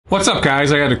What's up,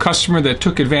 guys? I got a customer that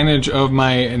took advantage of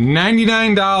my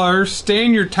 $99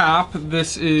 stain your top.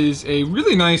 This is a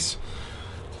really nice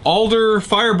Alder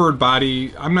Firebird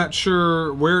body. I'm not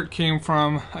sure where it came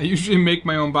from. I usually make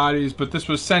my own bodies, but this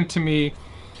was sent to me.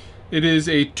 It is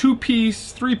a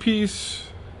two-piece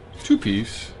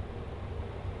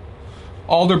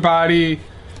Alder body.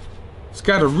 It's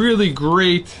got a really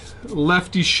great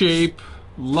lefty shape.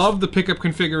 Love the pickup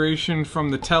configuration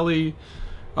from the Telly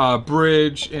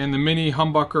bridge and the mini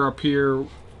humbucker up here.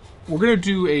 We're gonna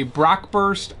do a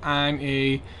Brockburst on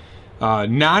a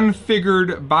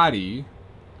non-figured body.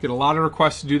 Get a lot of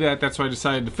requests to do that. That's why I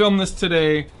decided to film this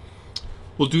today.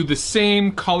 We'll do the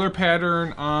same color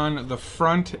pattern on the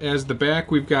front as the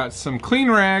back. We've got some clean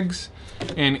rags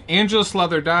and angelus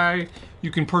leather dye.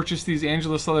 You can purchase these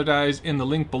angelus leather dyes in the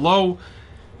link below.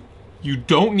 You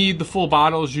don't need the full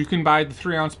bottles. You can buy the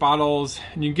 3-ounce bottles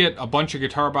and you get a bunch of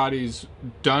guitar bodies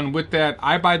done with that.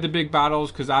 I buy the big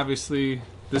bottles because obviously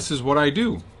this is what I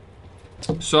do.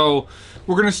 So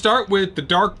we're gonna start with the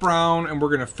dark brown and we're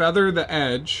gonna feather the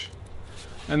edge.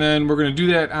 And then we're gonna do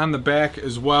that on the back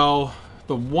as well.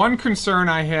 The one concern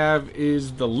I have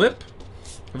is the lip.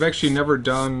 I've actually never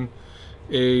done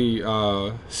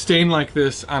a stain like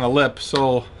this on a lip,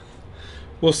 so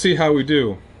we'll see how we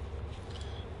do.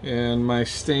 And my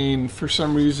stain, for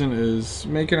some reason, is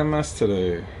making a mess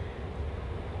today.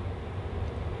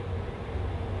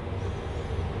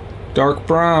 Dark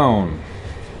brown.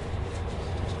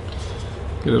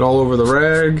 Get it all over the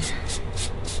rag.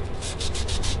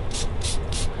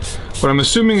 What I'm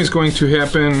assuming is going to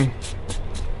happen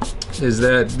is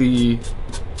that the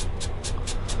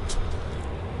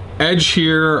edge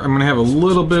here, I'm gonna have a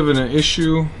little bit of an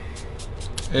issue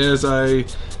as I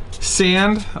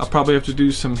sand. I'll probably have to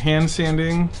do some hand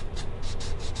sanding,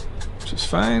 which is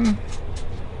fine.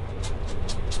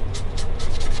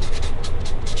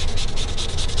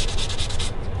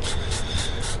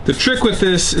 The trick with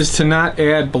this is to not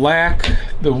add black.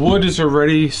 The wood is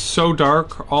already so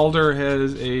dark. Alder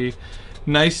has a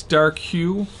nice dark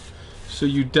hue, so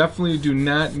you definitely do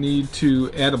not need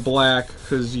to add a black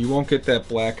because you won't get that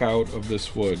black out of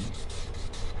this wood.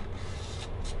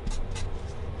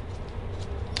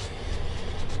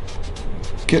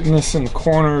 Getting this in the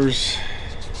corners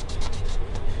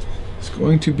is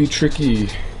going to be tricky.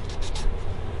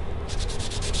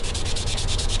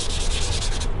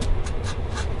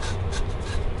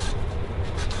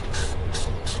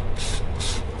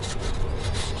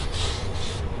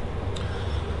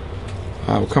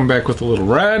 We'll come back with a little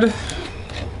red.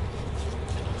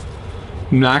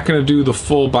 I'm not going to do the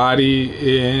full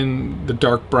body in the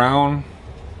dark brown.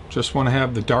 Just want to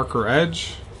have the darker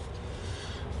edge.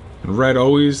 And red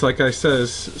always, like I said,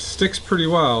 sticks pretty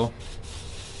well.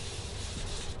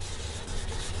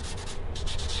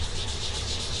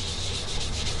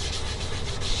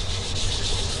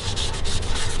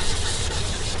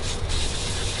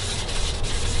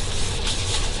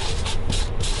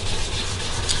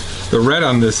 The red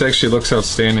on this actually looks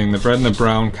outstanding. The red and the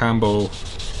brown combo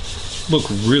look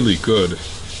really good.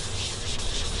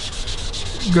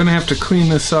 I'm gonna have to clean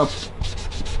this up.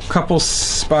 Couple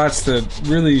spots that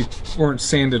really weren't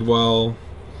sanded well.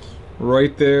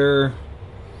 Right there,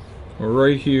 or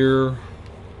right here.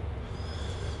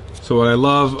 So what I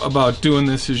love about doing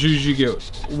this is usually you get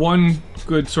one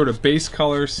good sort of base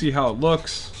color, see how it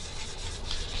looks,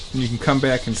 and you can come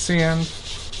back and sand.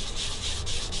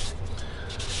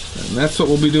 And that's what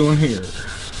we'll be doing here.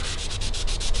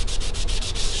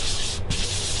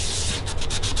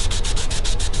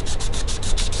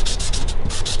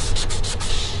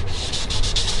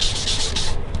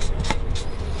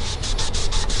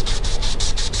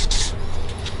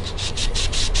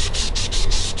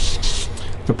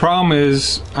 The problem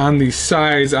is on these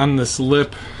sides, on this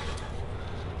lip,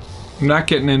 I'm not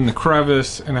getting in the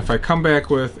crevice, and if I come back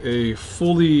with a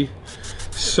fully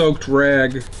soaked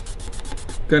rag,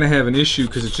 I'm gonna have an issue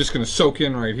because it's just gonna soak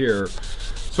in right here. So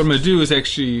what I'm gonna do is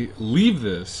actually leave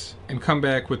this and come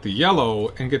back with the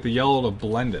yellow and get the yellow to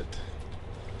blend it.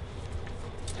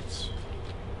 Let's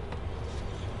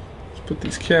put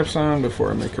these caps on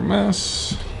before I make a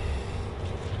mess.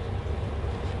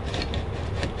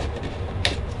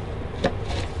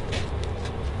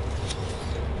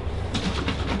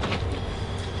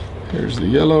 Here's the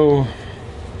yellow.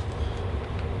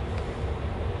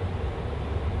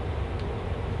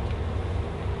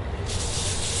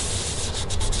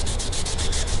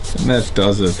 And that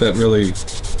does it. That really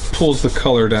pulls the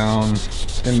color down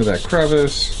into that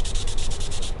crevice.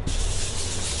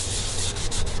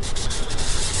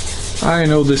 I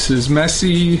know this is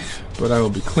messy, but I will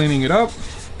be cleaning it up.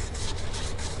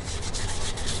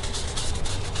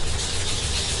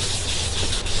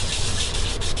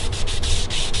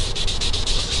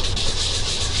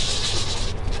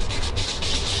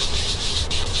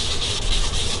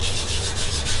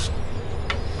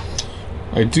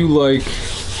 I do like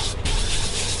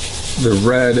the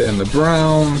red and the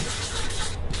brown.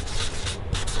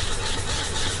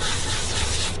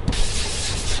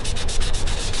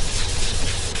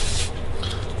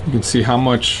 You can see how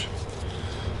much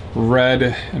red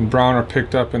and brown are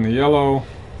picked up in the yellow.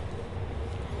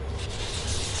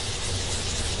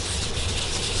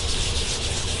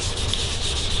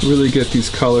 Really get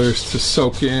these colors to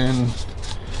soak in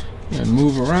and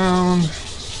move around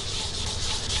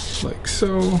like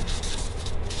so.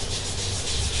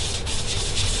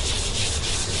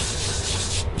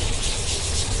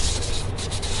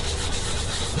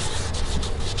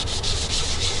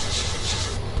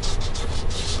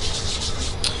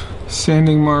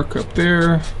 Sanding mark up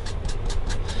there.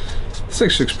 This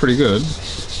actually looks pretty good.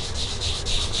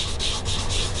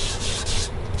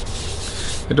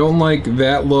 I don't like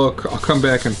that look. I'll come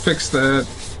back and fix that.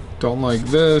 Don't like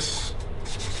this.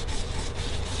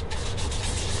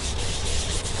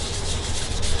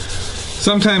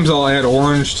 Sometimes I'll add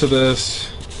orange to this.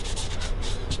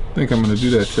 I think I'm going to do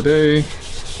that today.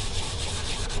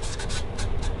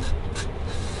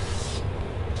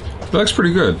 That looks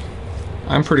pretty good.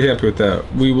 I'm pretty happy with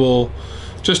that. We will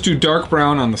just do dark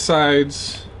brown on the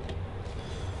sides.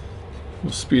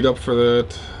 We'll speed up for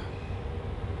that.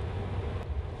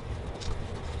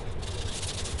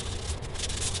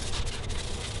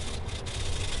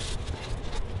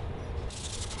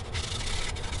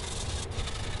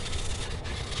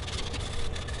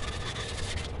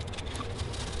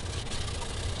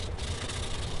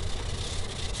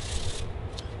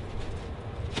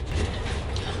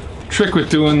 Trick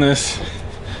with doing this,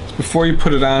 before you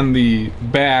put it on the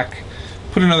back,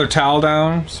 put another towel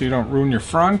down so you don't ruin your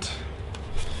front.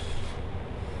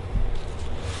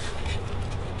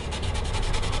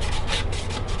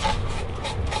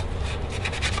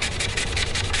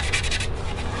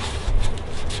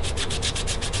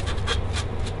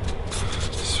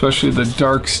 Especially the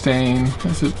dark stain,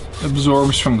 as it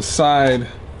absorbs from the side,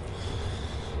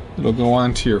 it'll go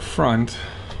onto your front.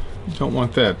 You don't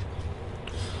want that.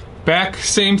 Back,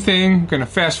 same thing, gonna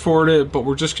fast forward it, but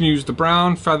we're just gonna use the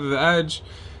brown, feather the edge,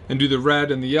 and do the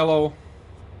red and the yellow.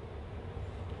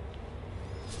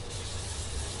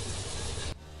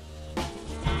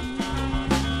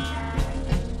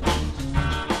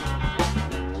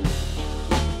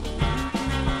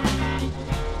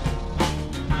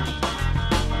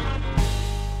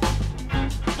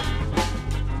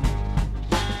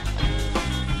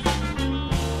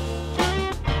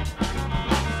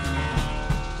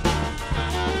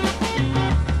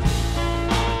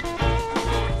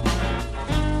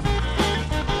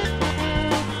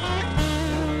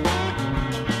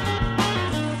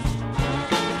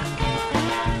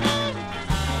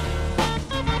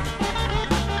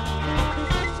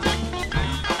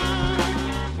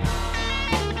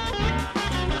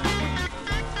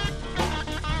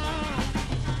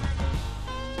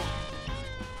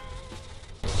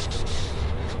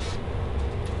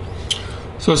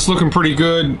 So it's looking pretty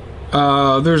good.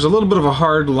 There's a little bit of a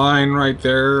hard line right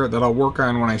there that I'll work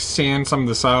on when I sand some of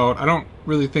this out. I don't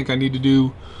really think I need to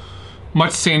do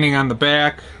much sanding on the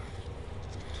back.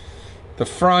 The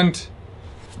front,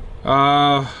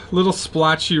 little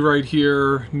splotchy right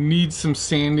here. Needs some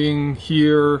sanding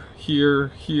here, here,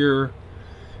 here.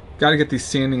 Got to get these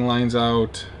sanding lines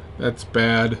out. That's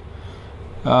bad.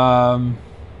 Probably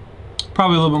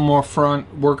a little bit more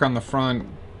front work on the front.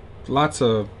 Lots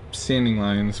of sanding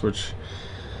lines, which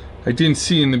I didn't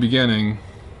see in the beginning,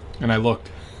 and I looked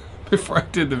before I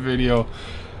did the video.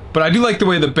 But I do like the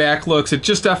way the back looks. It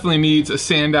just definitely needs a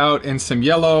sand out and some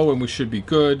yellow, and we should be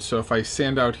good. So if I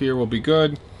sand out here, we'll be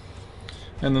good.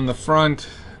 And then the front,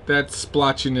 that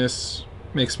splotchiness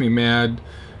makes me mad.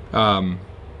 And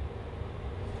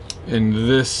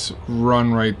this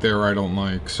run right there I don't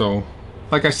like. So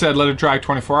like I said, let it dry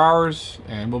 24 hours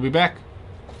and we'll be back.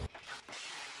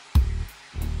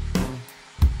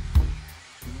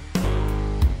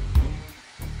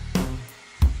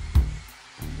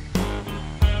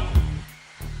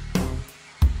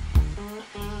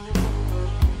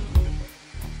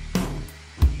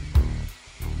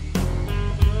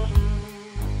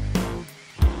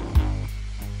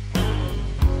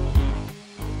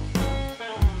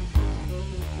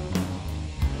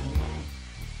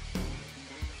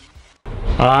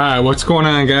 Alright, what's going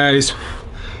on, guys?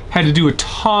 Had to do a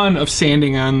ton of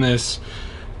sanding on this.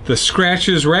 The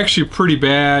scratches were actually pretty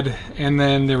bad, and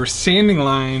then there were sanding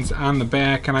lines on the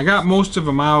back, and I got most of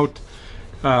them out.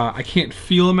 I can't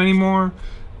feel them anymore,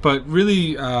 but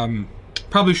really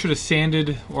probably should have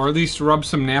sanded or at least rubbed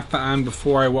some naphtha on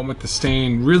before I went with the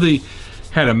stain. Really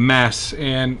had a mess,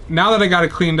 and now that I got it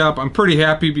cleaned up, I'm pretty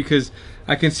happy because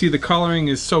I can see the coloring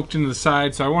is soaked into the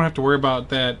side, so I won't have to worry about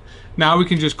that. Now we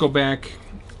can just go back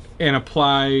and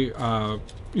apply, you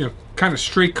know, kind of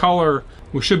straight color.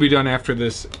 We should be done after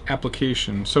this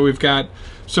application. So we've got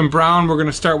some brown. We're going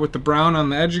to start with the brown on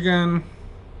the edge again.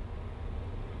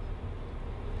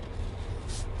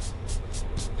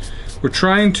 We're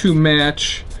trying to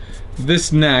match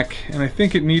this neck, and I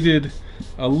think it needed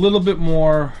a little bit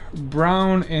more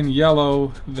brown and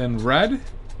yellow than red.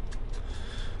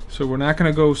 So we're not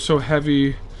going to go so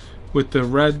heavy with the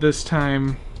red this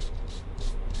time.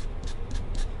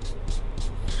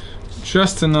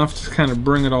 Just enough to kind of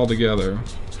bring it all together.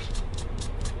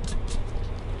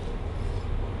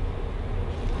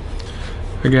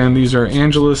 Again, these are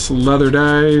Angelus leather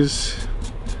dies.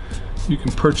 You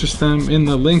can purchase them in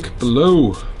the link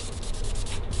below.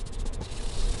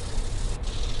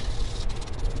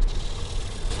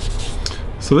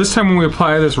 So this time when we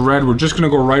apply this red, we're just going to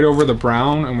go right over the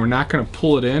brown, and we're not going to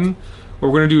pull it in. What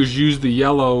we're going to do is use the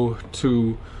yellow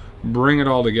to bring it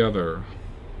all together.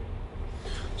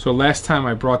 So last time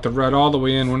I brought the red all the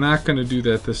way in. We're not going to do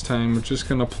that this time. We're just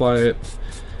going to apply it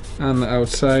on the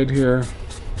outside here.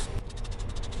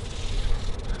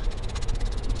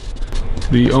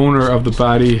 The owner of the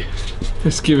body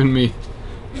has given me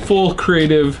full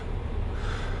creative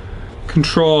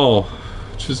control,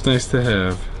 which is nice to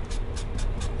have.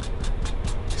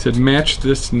 He said, match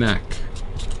this neck.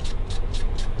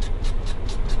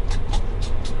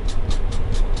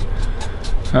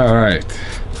 All right.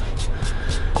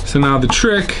 So now the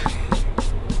trick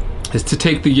is to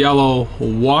take the yellow,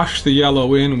 wash the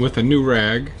yellow in with a new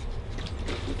rag.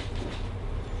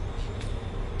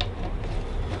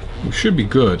 We should be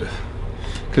good.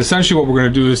 Because essentially what we're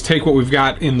going to do is take what we've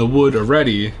got in the wood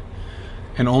already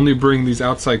and only bring these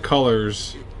outside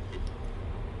colors.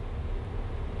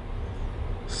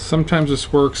 Sometimes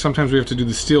this works, sometimes we have to do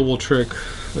the steel wool trick.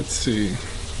 Let's see.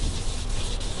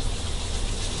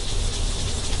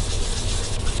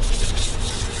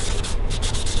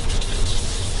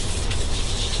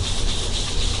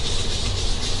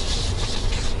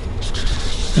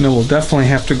 And then we'll definitely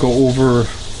have to go over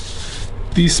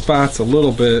these spots a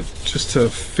little bit just to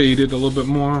fade it a little bit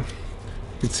more.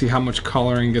 You can see how much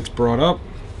coloring gets brought up.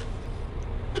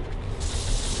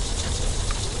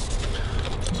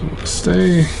 So we'll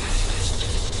stay.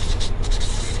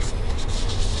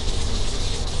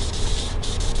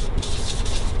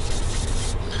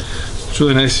 What's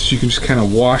really nice is you can just kind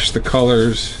of wash the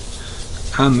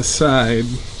colors on the side.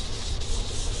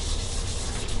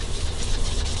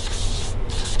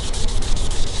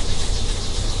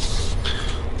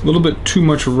 A little bit too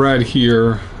much red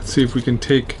here. Let's see if we can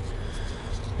take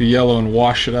the yellow and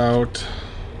wash it out.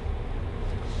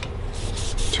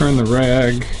 Turn the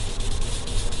rag.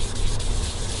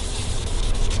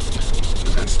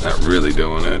 That's not really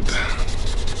doing it.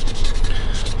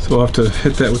 So we'll have to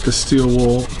hit that with the steel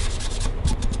wool.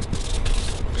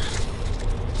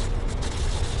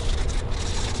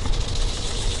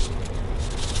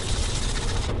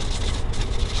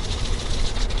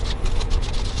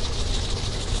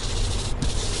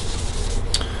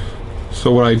 So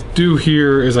what I do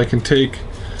here is I can take,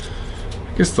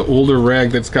 I guess, the older rag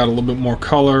that's got a little bit more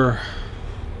color,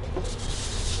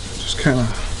 just kind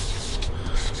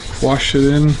of wash it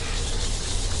in.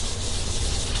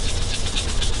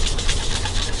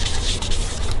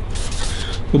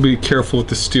 We'll be careful with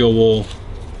the steel wool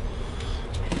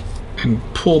and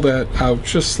pull that out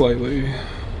just slightly.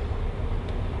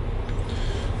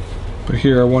 But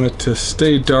here I want it to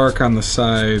stay dark on the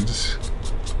sides.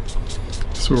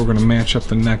 So we're going to match up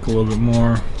the neck a little bit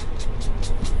more.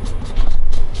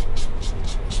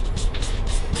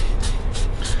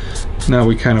 Now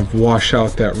we kind of wash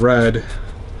out that red.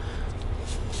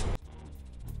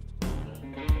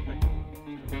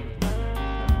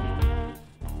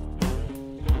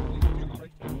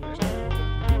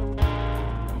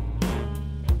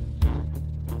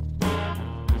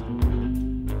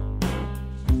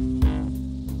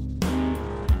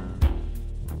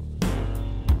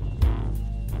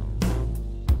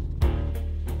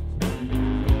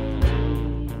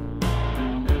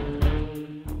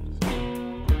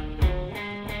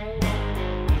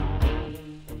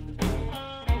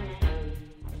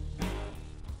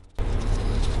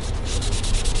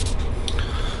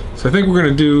 So I think we're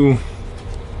going to do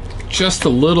just a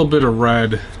little bit of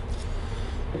red.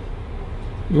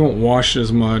 We won't wash it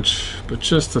as much, but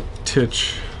just a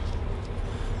titch.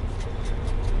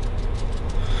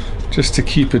 Just to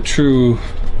keep it true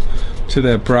to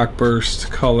that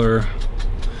Brockburst color.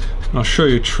 And I'll show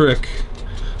you a trick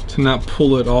to not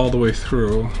pull it all the way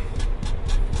through.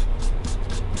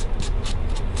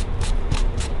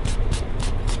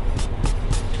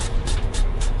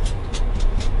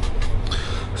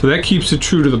 So that keeps it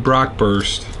true to the Brock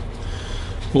burst.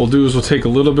 What we'll do is we'll take a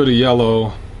little bit of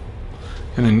yellow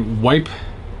and then wipe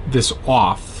this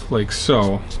off like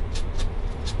so.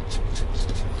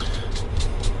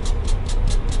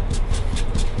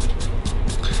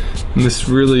 And this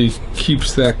really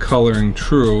keeps that coloring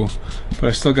true, but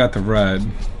I still got the red.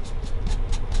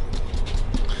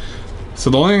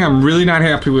 So the only thing I'm really not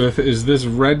happy with is this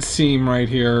red seam right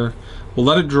here. We'll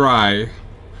let it dry, and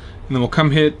then we'll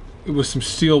come hit it with some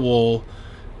steel wool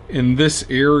in this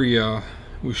area.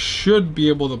 We should be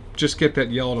able to just get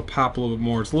that yellow to pop a little bit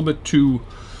more. It's a little bit too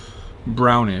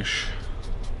brownish.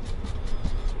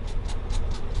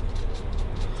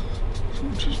 So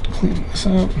just clean this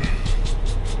up.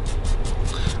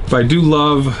 But I do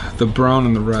love the brown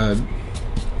and the red.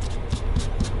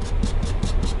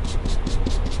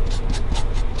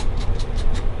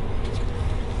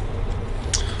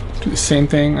 Do the same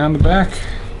thing on the back.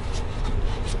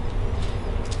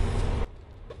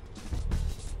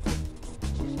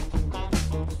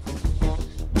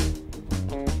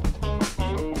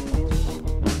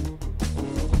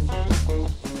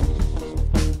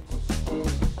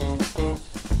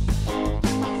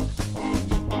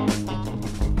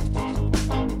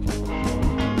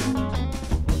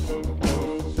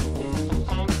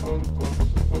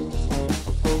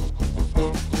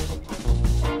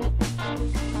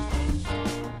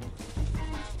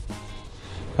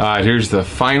 Here's the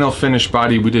final finished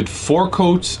body. We did 4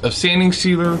 coats of sanding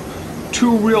sealer,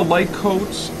 2 real light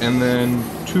coats, and then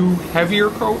 2 heavier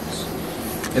coats.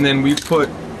 And then we put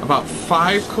about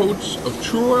 5 coats of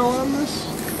True Oil on this.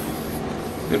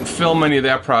 Didn't film any of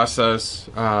that process,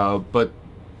 but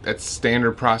that's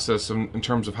standard process in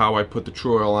terms of how I put the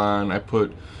True Oil on. I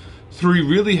put 3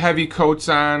 really heavy coats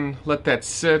on, let that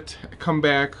sit, come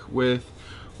back with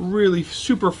really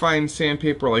super fine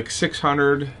sandpaper like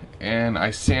 600, and I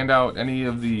sand out any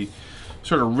of the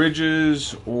sort of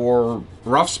ridges or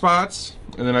rough spots,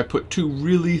 and then I put 2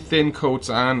 really thin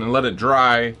coats on and let it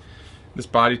dry. This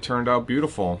body turned out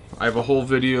beautiful. I have a whole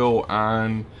video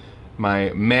on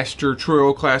my Master True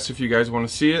Oil class if you guys want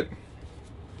to see it.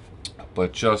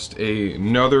 But just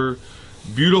another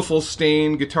beautiful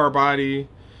stained guitar body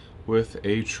with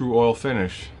a True Oil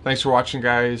finish. Thanks for watching,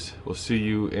 guys. We'll see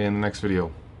you in the next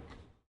video.